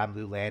say here. I'm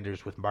Lou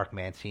Landers with Mark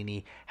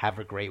Mancini. Have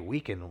a great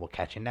week, and we'll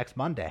catch you next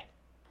Monday.